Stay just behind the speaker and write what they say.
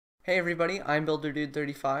Hey everybody, I'm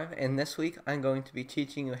BuilderDude35, and this week I'm going to be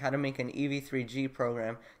teaching you how to make an EV3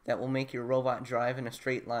 program that will make your robot drive in a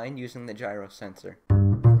straight line using the gyro sensor.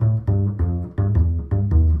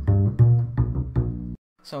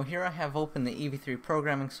 So here I have open the EV3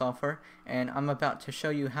 programming software, and I'm about to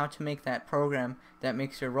show you how to make that program that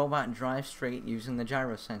makes your robot drive straight using the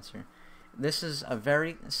gyro sensor. This is a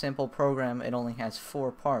very simple program. It only has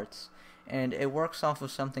 4 parts, and it works off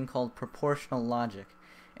of something called proportional logic.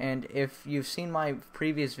 And if you've seen my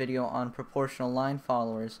previous video on proportional line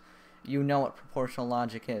followers, you know what proportional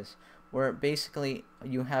logic is, where basically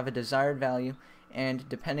you have a desired value, and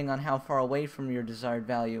depending on how far away from your desired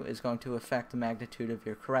value is going to affect the magnitude of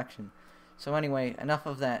your correction. So anyway, enough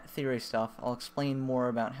of that theory stuff. I'll explain more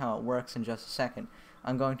about how it works in just a second.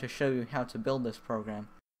 I'm going to show you how to build this program.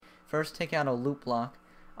 First, take out a loop block.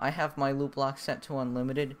 I have my loop block set to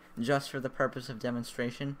unlimited just for the purpose of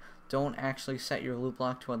demonstration. Don't actually set your loop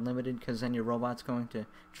block to unlimited, because then your robot's going to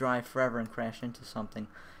drive forever and crash into something.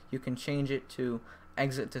 You can change it to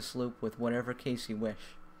exit this loop with whatever case you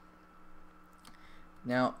wish.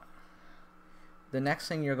 Now, the next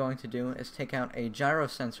thing you're going to do is take out a gyro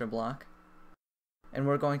sensor block, and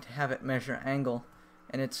we're going to have it measure angle,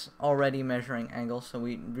 and it's already measuring angle, so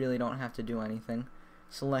we really don't have to do anything.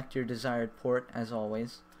 Select your desired port as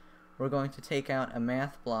always. We're going to take out a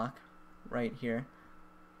math block right here,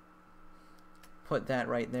 put that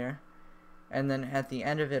right there, and then at the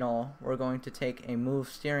end of it all we're going to take a move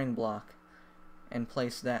steering block and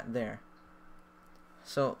place that there.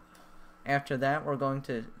 So after that, we're going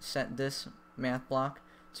to set this math block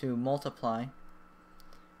to multiply.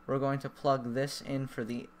 We're going to plug this in for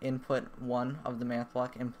the input 1 of the math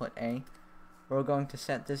block, input A. We're going to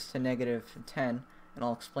set this to -10, and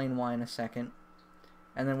I'll explain why in a second.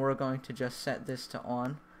 And then we're going to just set this to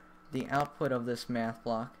on. The output of this math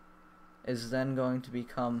block is then going to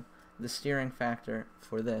become the steering factor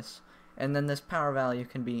for this, and then this power value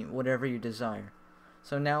can be whatever you desire.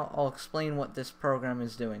 So now I'll explain what this program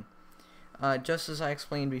is doing. Just as I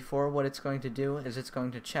explained before, what it's going to do is it's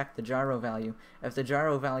going to check the gyro value. If the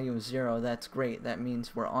gyro value is 0, that's great. That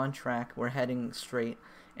means we're on track, we're heading straight,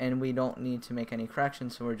 and we don't need to make any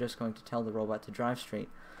corrections, so we're just going to tell the robot to drive straight.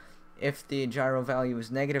 If the gyro value is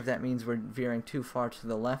negative, that means we're veering too far to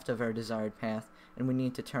the left of our desired path and we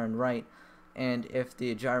need to turn right. And if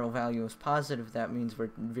the gyro value is positive, that means we're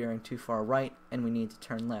veering too far right and we need to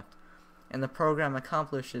turn left. And the program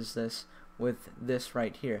accomplishes this with this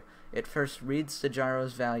right here. It first reads the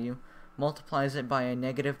gyro's value, multiplies it by a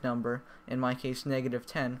negative number, in my case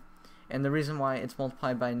 -10, and the reason why it's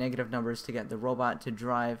multiplied by a negative number is to get the robot to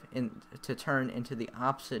to turn into the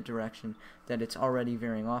opposite direction that it's already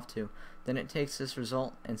veering off to. Then it takes this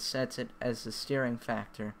result and sets it as the steering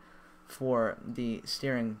factor for the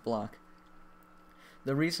steering block.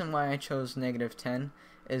 The reason why I chose -10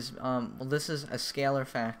 is well, this is a scalar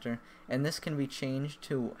factor, and this can be changed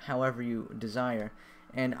to however you desire,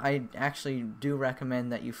 and I actually do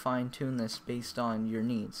recommend that you fine-tune this based on your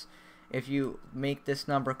needs. If you make this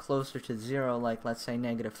number closer to 0, like let's say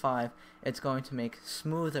 -5, it's going to make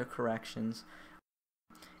smoother corrections.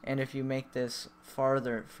 And if you make this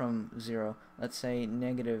farther from 0, let's say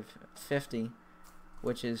 -50,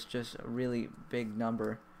 which is just a really big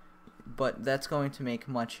number, but that's going to make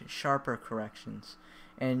much sharper corrections.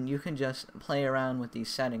 And you can just play around with these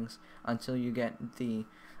settings until you get the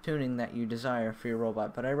tuning that you desire for your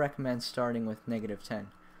robot, but I recommend starting with -10.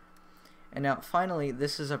 And now finally,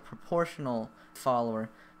 this is a proportional follower,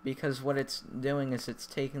 because what it's doing is it's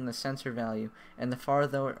taking the sensor value, and the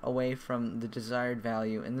farther away from the desired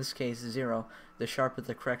value, in this case 0, the sharper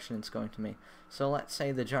the correction it's going to make. So let's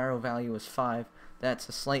say the gyro value is 5, that's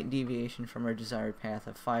a slight deviation from our desired path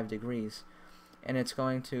of 5 degrees. And it's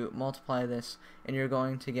going to multiply this, and you're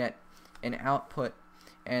going to get an output,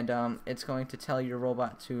 and it's going to tell your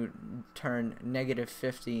robot to turn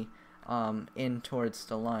 -50 in towards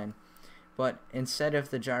the line. But instead of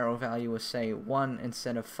the gyro value was, say, 1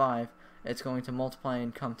 instead of 5, it's going to multiply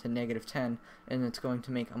and come to -10, and it's going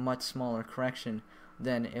to make a much smaller correction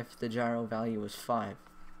than if the gyro value was 5.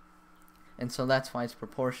 And so that's why it's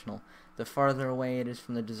proportional. The farther away it is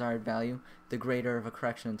from the desired value, the greater of a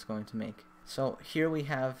correction it's going to make. So here we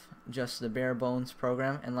have just the bare bones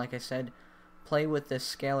program, and like I said, play with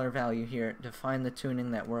this scalar value here to find the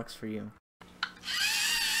tuning that works for you.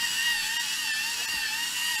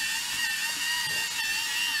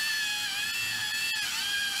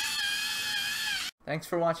 Thanks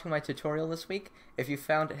for watching my tutorial this week. If you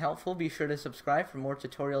found it helpful, be sure to subscribe for more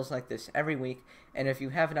tutorials like this every week, and if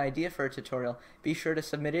you have an idea for a tutorial, be sure to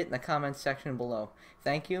submit it in the comments section below.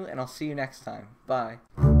 Thank you, and I'll see you next time. Bye.